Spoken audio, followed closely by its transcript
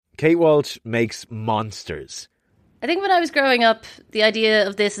Kate Walsh makes monsters. I think when I was growing up, the idea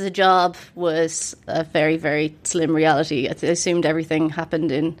of this as a job was a very, very slim reality. I assumed everything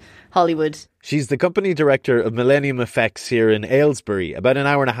happened in Hollywood. She's the company director of Millennium Effects here in Aylesbury, about an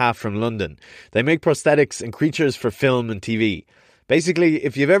hour and a half from London. They make prosthetics and creatures for film and TV. Basically,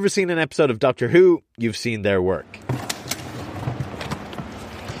 if you've ever seen an episode of Doctor Who, you've seen their work.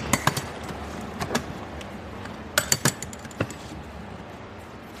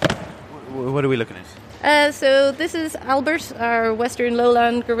 What are we looking at? So this is Albert, our Western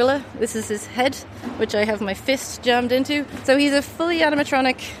Lowland gorilla. This is his head, which I have my fist jammed into. So he's a fully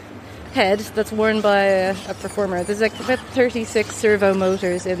animatronic head that's worn by a performer. There's like about 36 servo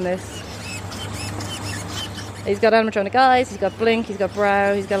motors in this. He's got animatronic eyes, he's got blink, he's got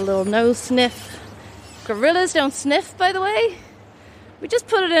brow, he's got a little nose sniff. Gorillas don't sniff, by the way. We just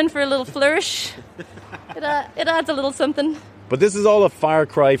put it in for a little flourish. It adds a little something. But this is all a far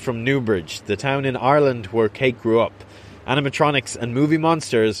cry from Newbridge, the town in Ireland where Kate grew up. Animatronics and movie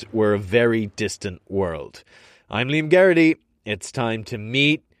monsters were a very distant world. I'm Liam Garrity. It's time to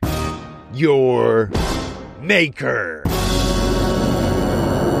meet your maker.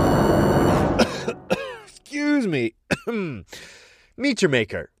 Excuse me. Meet your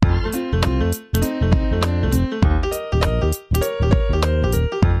maker.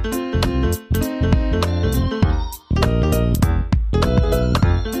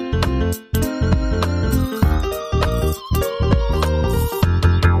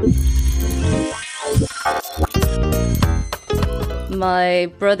 My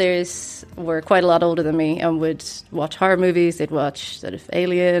brothers were quite a lot older than me and would watch horror movies. They'd watch sort of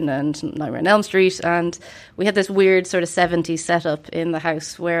Alien and Nightmare on Elm Street. And we had this weird sort of 70s setup in the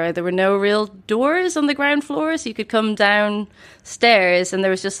house where there were no real doors on the ground floor. So you could come downstairs and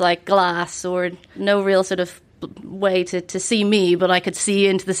there was just like glass or no real sort of way to see me, but I could see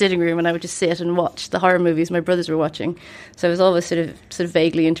into the sitting room and I would just sit and watch the horror movies my brothers were watching. So I was always sort of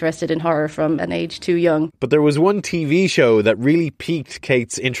vaguely interested in horror from an age too young. But there was one TV show that really piqued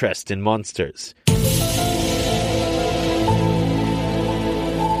Kate's interest in monsters.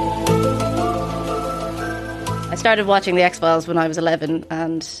 I started watching The X-Files when I was 11,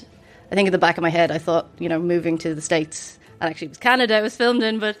 and I think in the back of my head I thought, moving to the States, and actually it was Canada it was filmed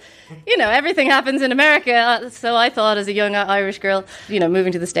in, but, everything happens in America. So I thought as a young Irish girl,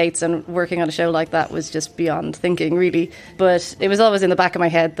 moving to the States and working on a show like that was just beyond thinking, really. But it was always in the back of my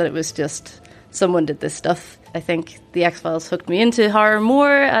head that it was just someone did this stuff. I think The X-Files hooked me into horror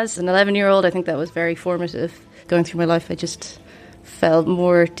more as an 11-year-old. I think that was very formative. Going through my life, I just fell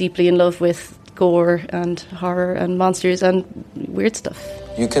more deeply in love with gore and horror and monsters and weird stuff.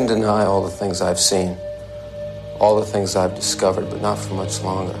 You can deny all the things I've seen, all the things I've discovered, but not for much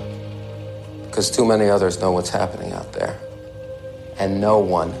longer. Because too many others know what's happening out there. And no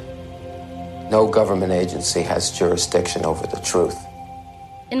government agency has jurisdiction over the truth.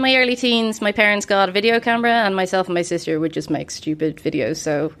 In my early teens, my parents got a video camera and myself and my sister would just make stupid videos.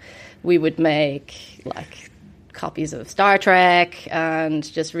 So we would make copies of Star Trek and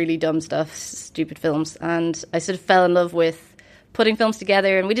just really dumb stuff, stupid films. And I sort of fell in love with putting films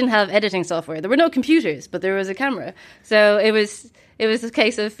together, and we didn't have editing software. There were no computers, but there was a camera. So it was a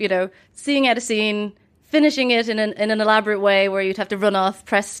case of, seeing out a scene, finishing it in an elaborate way where you'd have to run off,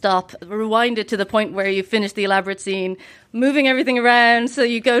 press stop, rewind it to the point where you finished the elaborate scene, moving everything around so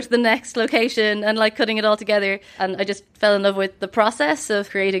you go to the next location and cutting it all together. And I just fell in love with the process of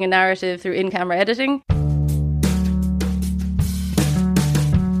creating a narrative through in-camera editing.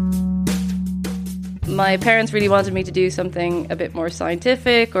 My parents really wanted me to do something a bit more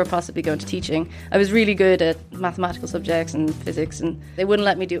scientific or possibly go into teaching. I was really good at mathematical subjects and physics, and they wouldn't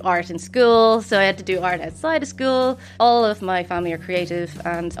let me do art in school, so I had to do art outside of school. All of my family are creative,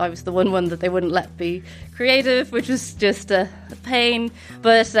 and I was the one that they wouldn't let be creative, which was just a pain.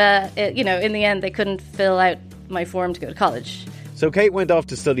 But, in the end, they couldn't fill out my form to go to college. So Kate went off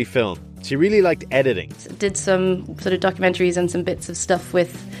to study film. She really liked editing. Did some sort of documentaries and some bits of stuff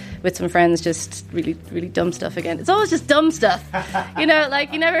with some friends, just really, really dumb stuff again. It's always just dumb stuff. You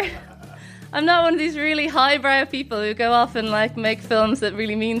never... I'm not one of these really highbrow people who go off and make films that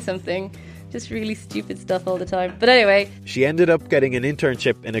really mean something. Just really stupid stuff all the time. But anyway... She ended up getting an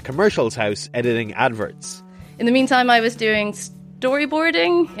internship in a commercials house editing adverts. In the meantime, I was doing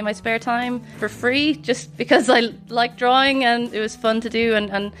storyboarding in my spare time for free, just because I like drawing and it was fun to do,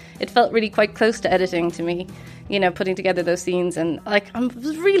 and it felt really quite close to editing to me. Putting together those scenes, and I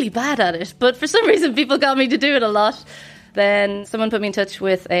was really bad at it, but for some reason people got me to do it a lot. Then someone put me in touch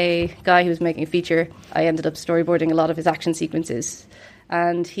with a guy who was making a feature. I ended up storyboarding a lot of his action sequences,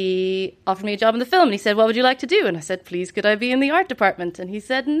 And he offered me a job in the film. And he said, what would you like to do? And I said, please, could I be in the art department? And he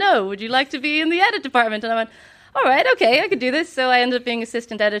said, no, would you like to be in the edit department? And I went, all right, okay, I could do this. So I ended up being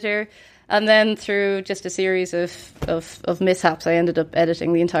assistant editor. And then through just a series of mishaps, I ended up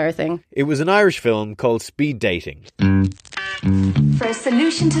editing the entire thing. It was an Irish film called Speed Dating. For a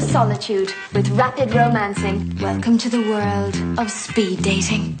solution to solitude with rapid romancing, welcome to the world of speed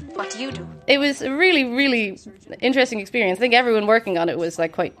dating. What do you do? It was a really, really interesting experience. I think everyone working on it was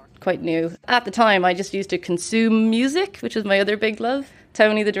like quite new. At the time, I just used to consume music, which was my other big love.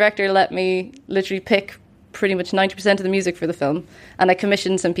 Tony, the director, let me literally pick pretty much 90% of the music for the film, and I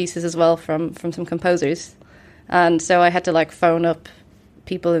commissioned some pieces as well from some composers. And so I had to like phone up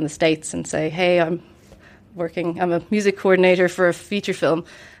people in the States and say, hey, I'm a music coordinator for a feature film,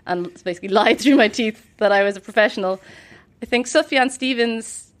 and basically lied through my teeth that I was a professional. I think Sufjan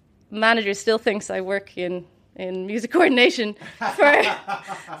Stevens' manager still thinks I work in music coordination. So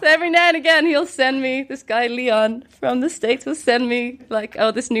every now and again he'll send me, this guy Leon from the States will send me like,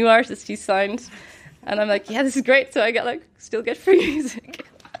 oh, this new artist he's signed. And I'm like, yeah, this is great. So I still get free music.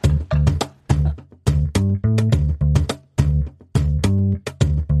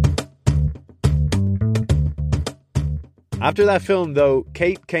 After that film, though,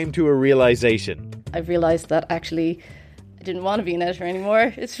 Kate came to a realisation. I realised that actually I didn't want to be an editor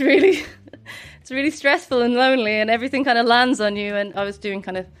anymore. It's really stressful and lonely, and everything kind of lands on you. And I was doing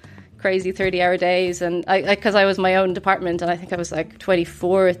kind of crazy 30-hour days, and because I was my own department, and I think I was like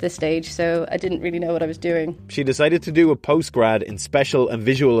 24 at this stage, so I didn't really know what I was doing. She decided to do a postgrad in special and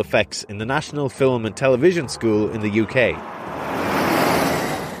visual effects in the National Film and Television School in the UK.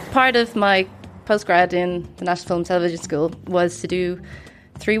 Part of my postgrad in the National Film and Television School was to do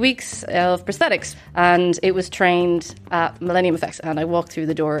 3 weeks of prosthetics, and it was trained at Millennium Effects, and I walked through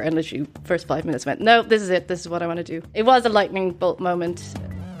the door and literally first 5 minutes went, no, this is it, this is what I want to do. It was a lightning bolt moment.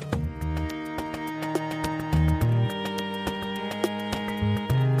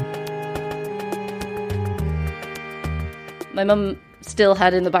 My mum still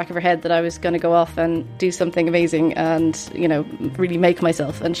had in the back of her head that I was going to go off and do something amazing and, you know, really make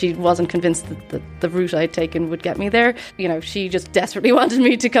myself. And she wasn't convinced that the route I'd taken would get me there. You know, she just desperately wanted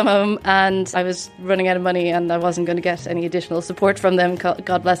me to come home, and I was running out of money and I wasn't going to get any additional support from them.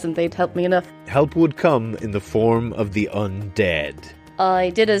 God bless them, they'd helped me enough. Help would come in the form of the undead. I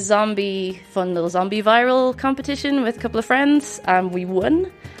did a fun little zombie viral competition with a couple of friends, and we won.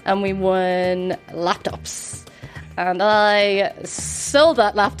 And we won laptops. And I sold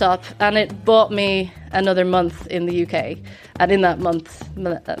that laptop, and it bought me another month in the UK. And in that month,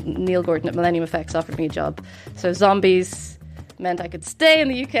 Neil Gordon at Millennium Effects offered me a job. So zombies meant I could stay in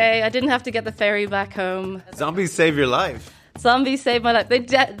the UK. I didn't have to get the ferry back home. Zombies save your life. Zombies saved my life. They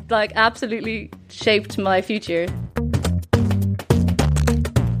absolutely shaped my future.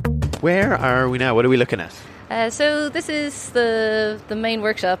 Where are we now? What are we looking at? So this is the main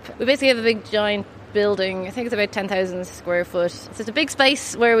workshop. We basically have a big giant building. I think it's about 10,000 square foot. So it's a big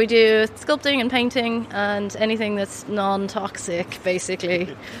space where we do sculpting and painting and anything that's non-toxic, basically.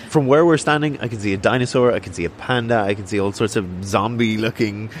 From where we're standing, I can see a dinosaur, I can see a panda, I can see all sorts of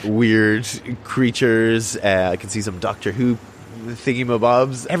zombie-looking weird creatures. I can see some Doctor Who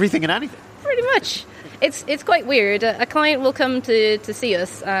thingy-mabobs, everything and anything. Pretty much. It's quite weird. A client will come to see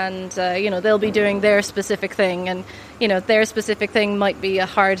us, and they'll be doing their specific thing, and their specific thing might be a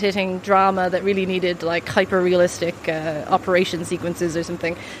hard-hitting drama that really needed like hyper-realistic operation sequences or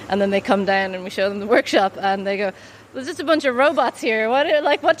something, and then they come down and we show them the workshop, and they go, there's just a bunch of robots here.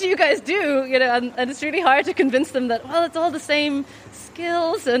 What do you guys do? And it's really hard to convince them that, well, it's all the same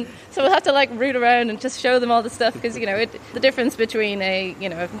skills, and so we'll have to root around and just show them all the stuff, because the difference between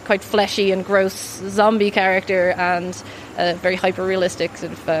a quite fleshy and gross zombie character and a very hyper realistic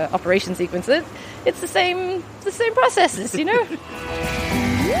sort of operation sequence, it's the same processes.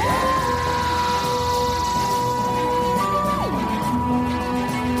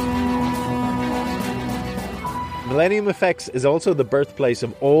 Millennium Effects is also the birthplace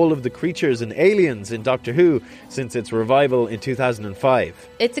of all of the creatures and aliens in Doctor Who since its revival in 2005.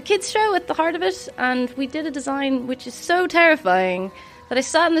 It's a kids' show at the heart of it, and we did a design which is so terrifying that I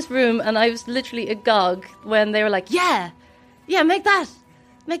sat in this room and I was literally agog when they were like, yeah, make that.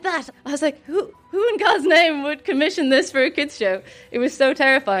 I was like, who in God's name would commission this for a kids' show? It was so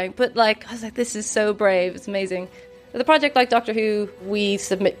terrifying, but I was like, this is so brave, it's amazing. With a project like Doctor Who, we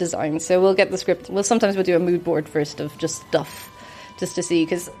submit designs, so we'll get the script. Sometimes we'll do a mood board first of just stuff, just to see,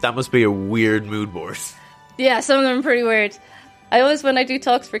 because that must be a weird mood board. Yeah, some of them are pretty weird. I always, when I do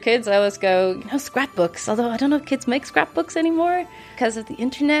talks for kids, I always go, scrapbooks. Although I don't know if kids make scrapbooks anymore because of the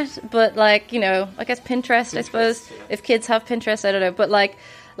internet. But I guess Pinterest, I suppose. If kids have Pinterest, I don't know. But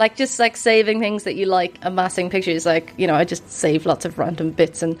just saving things that you like, amassing pictures. I just save lots of random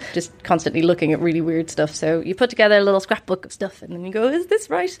bits and just constantly looking at really weird stuff. So you put together a little scrapbook of stuff and then you go, is this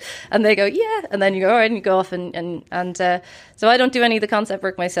right? And they go, yeah. And then you go, all right, and you go off and so I don't do any of the concept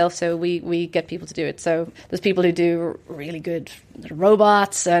work myself. So we get people to do it. So there's people who do really good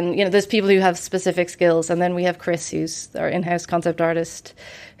robots and, there's people who have specific skills. And then we have Chris, who's our in-house concept artist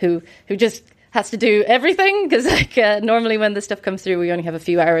who just has to do everything because normally when this stuff comes through we only have a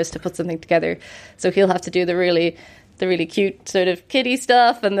few hours to put something together, so he'll have to do the really cute sort of kiddie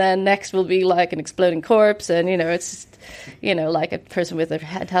stuff, and then next will be like an exploding corpse, and it's just like a person with their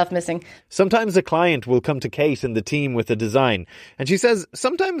head half missing. Sometimes a client will come to Kate and the team with a design, and she says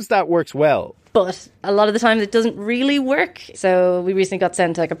sometimes that works well, but a lot of the time it doesn't really work. So we recently got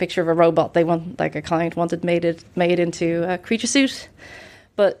sent a picture of a robot they want, a client wanted made into a creature suit.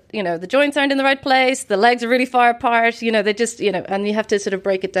 But, the joints aren't in the right place, the legs are really far apart, they just, and you have to sort of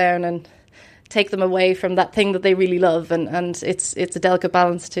break it down and take them away from that thing that they really love. And it's a delicate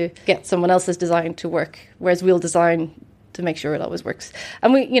balance to get someone else's design to work, whereas we'll design to make sure it always works.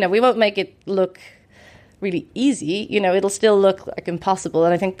 And we won't make it look really easy, it'll still look like impossible.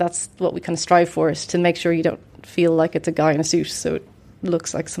 And I think that's what we kind of strive for, is to make sure you don't feel like it's a guy in a suit. So it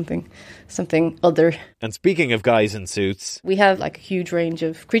looks like something other. And speaking of guys in suits, we have a huge range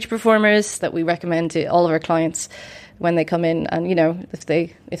of creature performers that we recommend to all of our clients when they come in. And if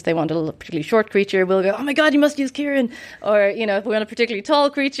they want a particularly short creature, we'll go, oh my god, you must use Kieran. Or if we want a particularly tall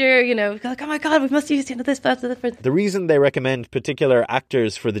creature, we go, oh my god, we must use this. The reason they recommend particular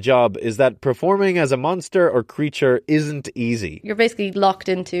actors for the job is that performing as a monster or creature isn't easy. You're basically locked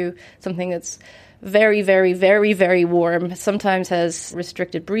into something that's very, very, very, very warm, sometimes has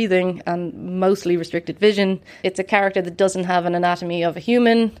restricted breathing and mostly restricted vision. It's a character that doesn't have an anatomy of a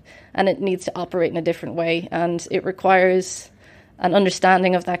human, and it needs to operate in a different way, and it requires an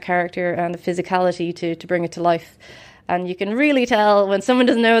understanding of that character and the physicality to bring it to life. And you can really tell when someone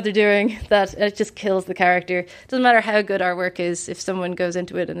doesn't know what they're doing, that it just kills the character. It doesn't matter how good our work is if someone goes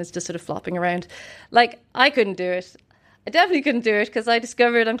into it and is just sort of flopping around. I couldn't do it. I definitely couldn't do it because I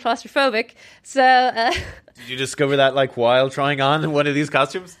discovered I'm claustrophobic. So, did you discover that while trying on one of these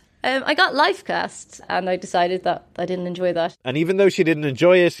costumes? I got life cast and I decided that I didn't enjoy that. And even though she didn't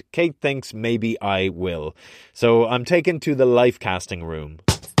enjoy it, Kate thinks maybe I will. So I'm taken to the life casting room.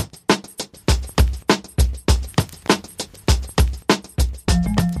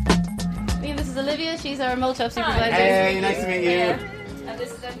 Liam, this is Olivia. She's our mold-shop supervisor. Hey, nice to meet you. And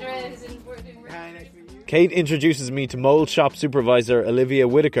this is Andrea, who's in working. Hi, nice to meet you. Kate introduces me to mold shop supervisor Olivia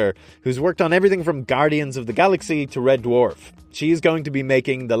Whitaker, who's worked on everything from Guardians of the Galaxy to Red Dwarf. She is going to be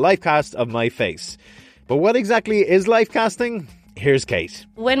making the life cast of my face. But what exactly is life casting? Here's Kate.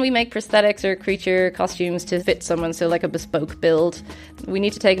 When we make prosthetics or creature costumes to fit someone, so like a bespoke build, we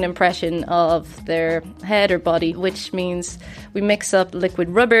need to take an impression of their head or body, which means we mix up liquid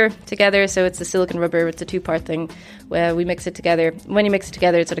rubber together. So it's a silicone rubber, it's a two-part thing where we mix it together. When you mix it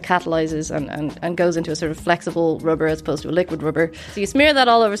together, it sort of catalyzes and goes into a sort of flexible rubber as opposed to a liquid rubber. So you smear that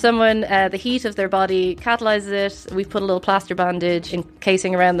all over someone, the heat of their body catalyzes it. We put a little plaster bandage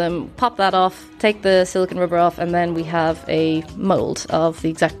encasing around them, pop that off, take the silicone rubber off, and then we have a mold of the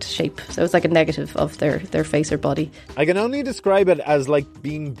exact shape. So it's like a negative of their face or body. I can only describe it as like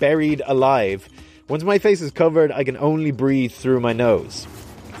being buried alive. Once my face is covered, I can only breathe through my nose.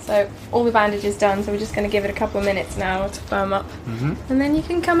 So all the bandage is done, so we're just going to give it a couple of minutes now to firm up. And then you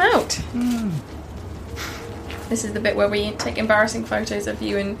can come out. This is the bit where we take embarrassing photos of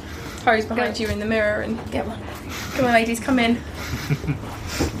you and pose behind you in the mirror and get one. Come on, ladies, come in.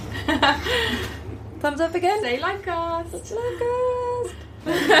 Thumbs up again. Say like us. Like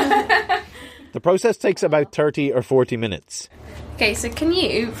us. The process takes about 30 or 40 minutes. Okay, so can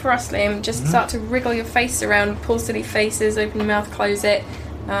you, for us, Liam, just start to wriggle your face around, pull silly faces, open your mouth, close it,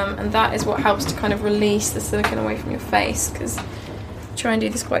 and that is what helps to kind of release the silicone away from your face, because try and do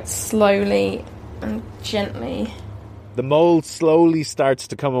this quite slowly and gently. The mold slowly starts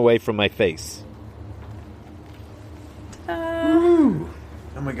to come away from my face. Ooh.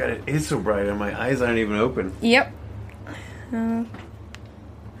 Oh my god, it is so bright and my eyes aren't even open. Yep. That's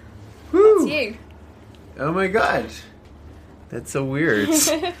you. Oh my god. That's so weird.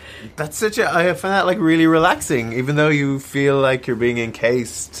 That's such a... I find that really relaxing, even though you feel like you're being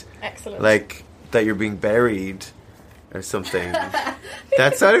encased. Excellent. Like that you're being buried or something.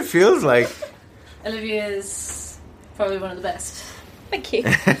 That's how it feels like. Olivia's probably one of the best. Thank you.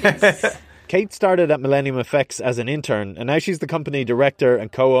 Kate started at Millennium Effects as an intern, and now she's the company director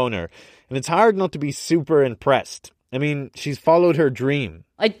and co-owner. And it's hard not to be super impressed. I mean, she's followed her dream.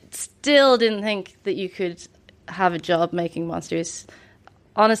 I still didn't think that you could have a job making monsters.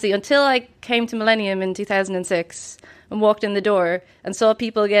 Honestly, until I came to Millennium in 2006 and walked in the door and saw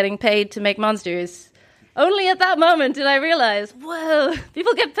people getting paid to make monsters, only at that moment did I realise, whoa,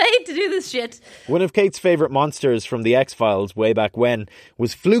 people get paid to do this shit. One of Kate's favourite monsters from the X-Files way back when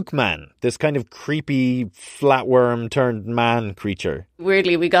was Fluke Man, this kind of creepy flatworm turned man creature.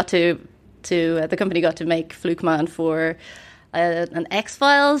 Weirdly, we got to the company got to make Fluke Man for an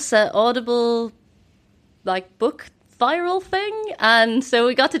X-Files Audible book viral thing, and so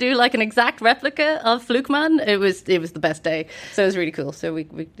we got to do an exact replica of Fluke Man. It was the best day, so it was really cool. So we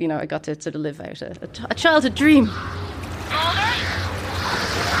I got to sort of live out a childhood dream.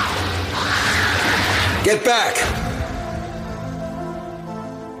 Get back!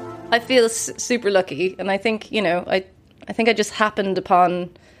 I feel super lucky, and I think I think I just happened upon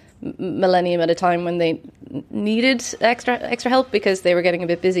Millennium at a time when they needed extra help because they were getting a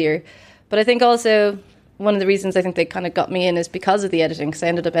bit busier. But I think also one of the reasons I think they kind of got me in is because of the editing, because I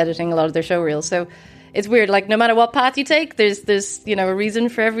ended up editing a lot of their show reels. So it's weird, no matter what path you take, there's a reason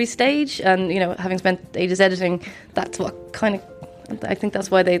for every stage. And, having spent ages editing, that's what I think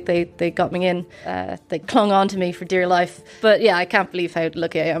that's why they got me in. They clung on to me for dear life. But yeah, I can't believe how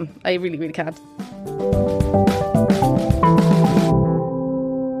lucky I am. I really, really can't.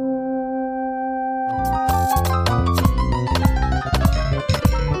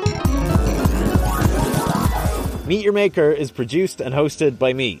 Meet Your Maker is produced and hosted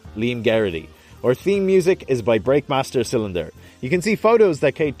by me, Liam Geraghty. Our theme music is by Breakmaster Cylinder. You can see photos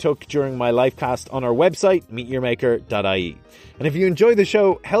that Kate took during my live cast on our website, meetyourmaker.ie. And if you enjoy the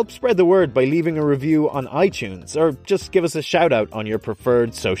show, help spread the word by leaving a review on iTunes, or just give us a shout out on your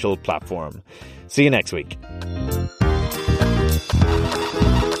preferred social platform. See you next week.